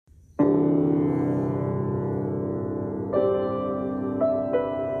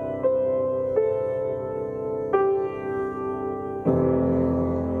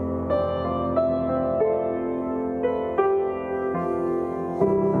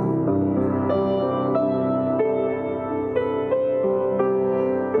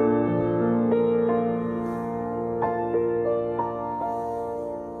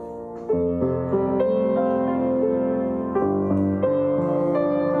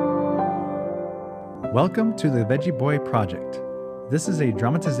Welcome to the Veggie Boy Project. This is a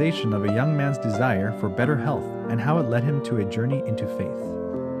dramatization of a young man's desire for better health and how it led him to a journey into faith.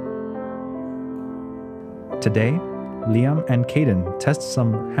 Today, Liam and Caden test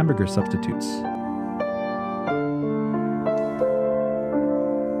some hamburger substitutes.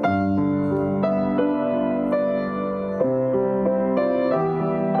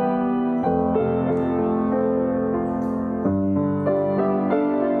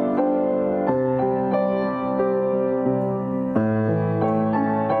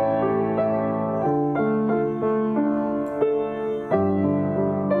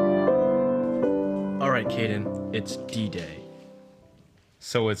 Alright, Caden, it's D-Day.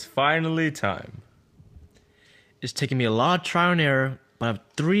 So it's finally time. It's taken me a lot of trial and error, but I have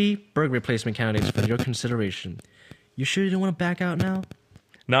 3 burger replacement candidates for your consideration. You sure you don't want to back out now?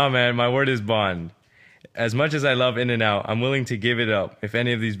 Nah, man, my word is bond. As much as I love In-N-Out, I'm willing to give it up if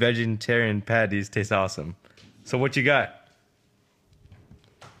any of these vegetarian patties taste awesome. So what you got?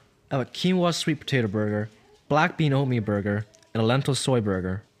 I have a quinoa sweet potato burger, black bean oatmeal burger, and a lentil soy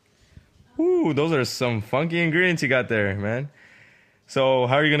burger. Ooh, those are some funky ingredients you got there, man. So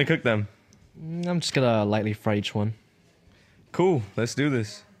how are you going to cook them? I'm just gonna lightly fry each one. Cool, let's do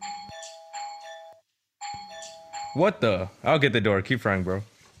this. What the? I'll get the door. Keep frying, bro.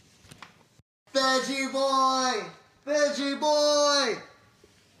 Veggie boy! Veggie boy!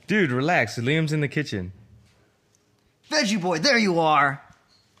 Dude, relax. Liam's in the kitchen. Veggie boy, there you are!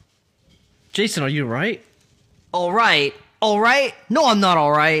 Jason, are you right? Alright. Alright? No, I'm not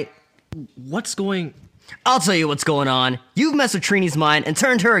alright. What's going... I'll tell you what's going on. You've messed with Trini's mind and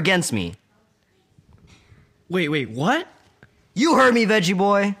turned her against me. Wait, what? You heard me, Veggie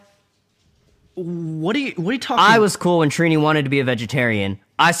boy. What are you talking... I was cool when Trini wanted to be a vegetarian.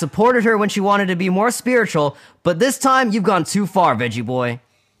 I supported her when she wanted to be more spiritual, but this time you've gone too far, Veggie boy.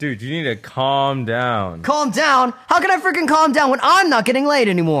 Dude, you need to calm down. Calm down? How can I freaking calm down when I'm not getting laid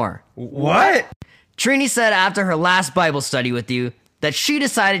anymore? What? Trini said after her last Bible study with you that she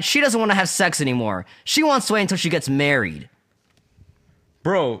decided she doesn't want to have sex anymore. She wants to wait until she gets married.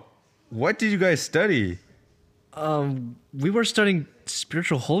 Bro, what did you guys study? We were studying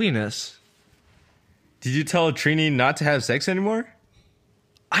spiritual holiness. Did you tell Trini not to have sex anymore?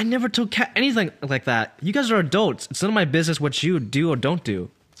 I never told Kat anything like that. You guys are adults. It's none of my business what you do or don't do.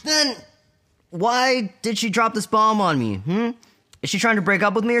 Then, why did she drop this bomb on me, Is she trying to break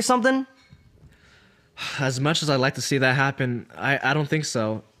up with me or something? As much as I'd like to see that happen, I don't think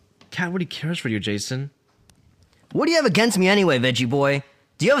so. Kat really cares for you, Jason. What do you have against me anyway, Veggie boy?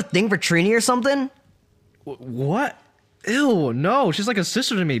 Do you have a thing for Trini or something? What? Ew, no, she's like a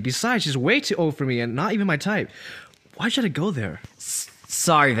sister to me. Besides, she's way too old for me and not even my type. Why should I go there?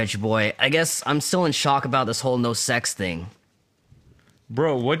 Sorry, Veggie boy. I guess I'm still in shock about this whole no sex thing.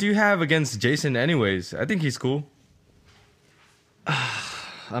 Bro, what do you have against Jason anyways? I think he's cool.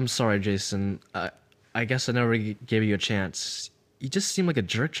 I'm sorry, Jason. I guess I never gave you a chance. You just seemed like a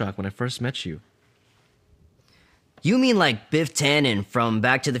jerk jock when I first met you. You mean like Biff Tannen from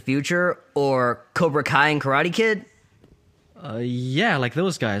Back to the Future or Cobra Kai and Karate Kid? Yeah, like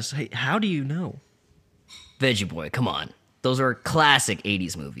those guys. Hey, how do you know? Veggie boy, come on. Those are classic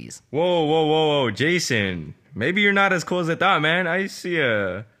 80s movies. Whoa, Jason. Maybe you're not as cool as I thought, man. I see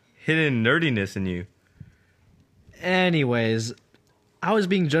a hidden nerdiness in you. Anyways, I was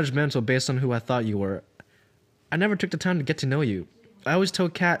being judgmental based on who I thought you were. I never took the time to get to know you. I always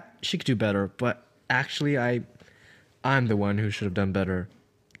told Kat she could do better, but actually I'm the one who should have done better.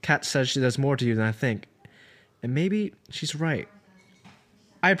 Kat says she does more to you than I think. And maybe she's right.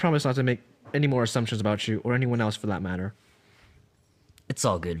 I promise not to make any more assumptions about you or anyone else for that matter. It's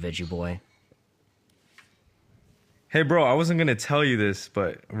all good, Veggie boy. Hey, bro, I wasn't going to tell you this,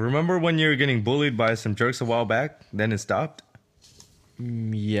 but remember when you were getting bullied by some jerks a while back? Then it stopped?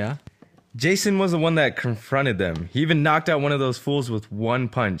 Yeah. Jason was the one that confronted them. He even knocked out one of those fools with one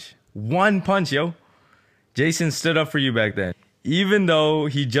punch. One punch, yo. Jason stood up for you back then, even though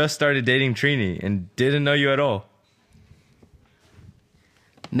he just started dating Trini and didn't know you at all.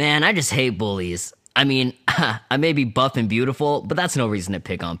 Man, I just hate bullies. I mean, I may be buff and beautiful, but that's no reason to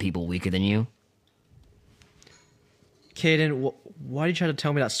pick on people weaker than you. Caden, why did you try to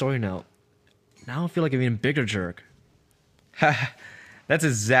tell me that story now? Now I feel like I'm even a bigger jerk. That's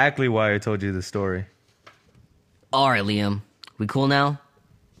exactly why I told you the story. Alright, Liam. We cool now?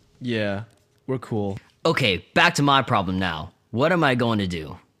 Yeah, we're cool. Okay, back to my problem now. What am I going to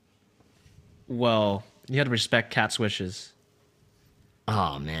do? Well, you had to respect Kat's wishes.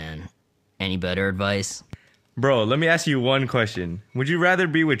 Oh man. Any better advice? Bro, let me ask you one question. Would you rather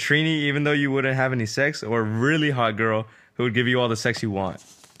be with Trini even though you wouldn't have any sex, or a really hot girl who would give you all the sex you want?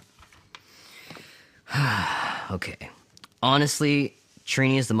 Okay. Honestly,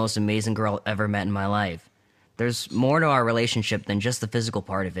 Trini is the most amazing girl I've ever met in my life. There's more to our relationship than just the physical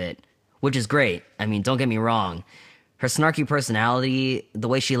part of it, which is great. I mean, don't get me wrong. Her snarky personality, the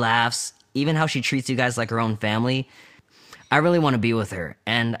way she laughs, even how she treats you guys like her own family, I really want to be with her,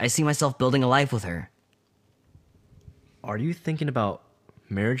 and I see myself building a life with her. Are you thinking about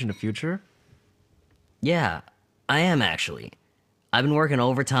marriage in the future? Yeah, I am actually. I've been working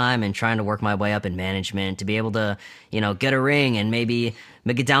overtime and trying to work my way up in management to be able to, get a ring and maybe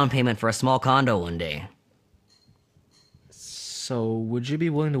make a down payment for a small condo one day. So, would you be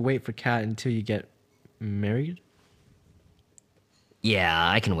willing to wait for Kat until you get married? Yeah,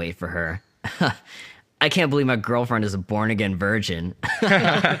 I can wait for her. I can't believe my girlfriend is a born-again virgin.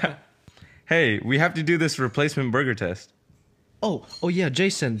 Hey, we have to do this replacement burger test. Oh yeah,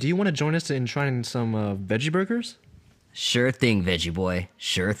 Jason, do you want to join us in trying some veggie burgers? Sure thing, veggie boy.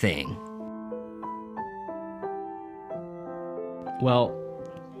 Sure thing. Well,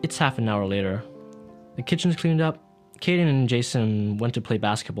 it's half an hour later. The kitchen's cleaned up. Caden and Jason went to play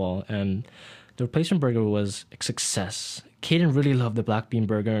basketball, and the replacement burger was a success. Caden really loved the black bean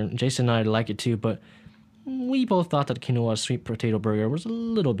burger, and Jason and I liked it too, but we both thought that quinoa sweet potato burger was a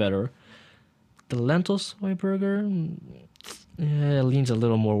little better. The lentil soy burger leans a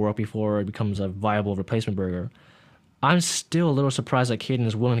little more work before it becomes a viable replacement burger. I'm still a little surprised that Caden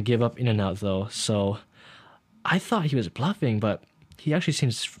is willing to give up In-N-Out though, so I thought he was bluffing, but he actually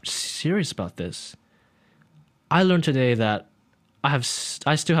seems serious about this. I learned today that I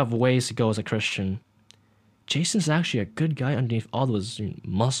still have ways to go as a Christian. Jason's actually a good guy underneath all those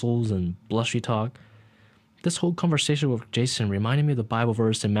muscles and blushy talk. This whole conversation with Jason reminded me of the Bible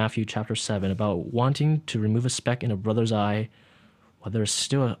verse in Matthew chapter 7 about wanting to remove a speck in a brother's eye while there's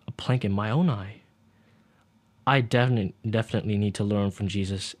still a plank in my own eye. I definitely need to learn from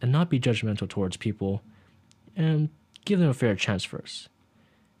Jesus and not be judgmental towards people and give them a fair chance first.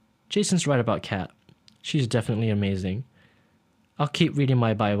 Jason's right about Kat. She's definitely amazing. I'll keep reading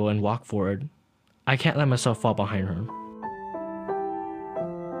my Bible and walk forward. I can't let myself fall behind her.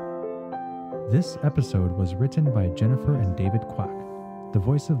 This episode was written by Jennifer and David Quack. The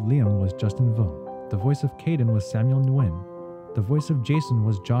voice of Liam was Justin Vung. The voice of Caden was Samuel Nguyen. The voice of Jason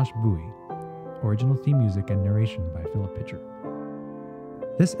was Josh Bowie. Original theme music and narration by Philip Pitcher.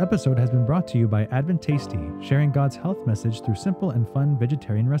 This episode has been brought to you by Advent Tasty, sharing God's health message through simple and fun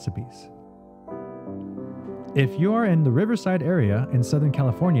vegetarian recipes. If you are in the Riverside area in Southern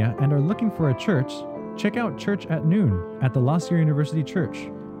California and are looking for a church, check out Church at Noon at the La Sierra University Church.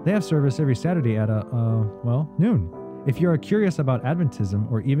 They have service every Saturday at noon. If you are curious about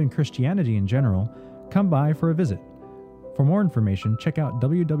Adventism or even Christianity in general, come by for a visit. For more information, check out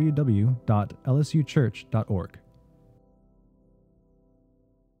www.lsuchurch.org.